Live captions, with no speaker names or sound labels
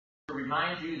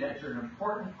remind you that you're an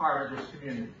important part of this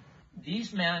community.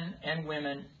 These men and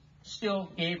women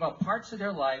still gave up parts of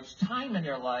their lives, time in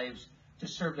their lives, to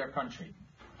serve their country.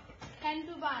 Ken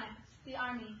Bubonics, the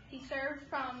Army. He served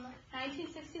from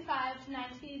 1965 to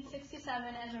 1967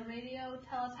 as a radio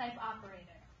teletype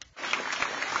operator.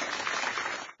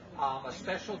 A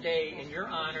special day in your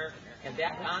honor, and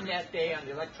that on that day on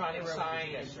the electronic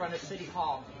sign in front of City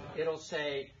Hall, it'll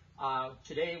say,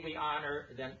 today we honor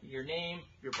your name,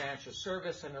 your branch of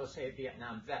service, and it'll say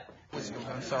Vietnam vet.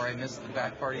 I'm sorry, I missed the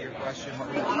back part of your question.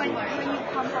 When you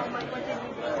come home, what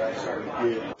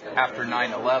did you do? After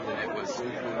 9/11,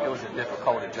 it was a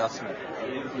difficult adjustment.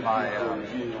 My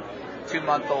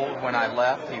 2-month-old when I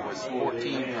left, he was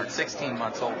 14 or 16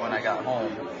 months old when I got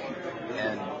home,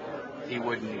 and he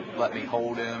wouldn't let me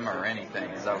hold him or anything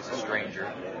because I was a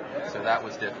stranger. So that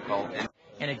was difficult.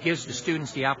 And it gives the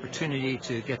students the opportunity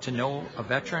to get to know a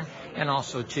veteran and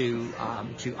also to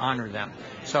honor them.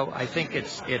 So I think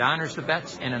it honors the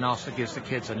vets, and it also gives the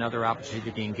kids another opportunity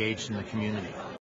to be engaged in the community.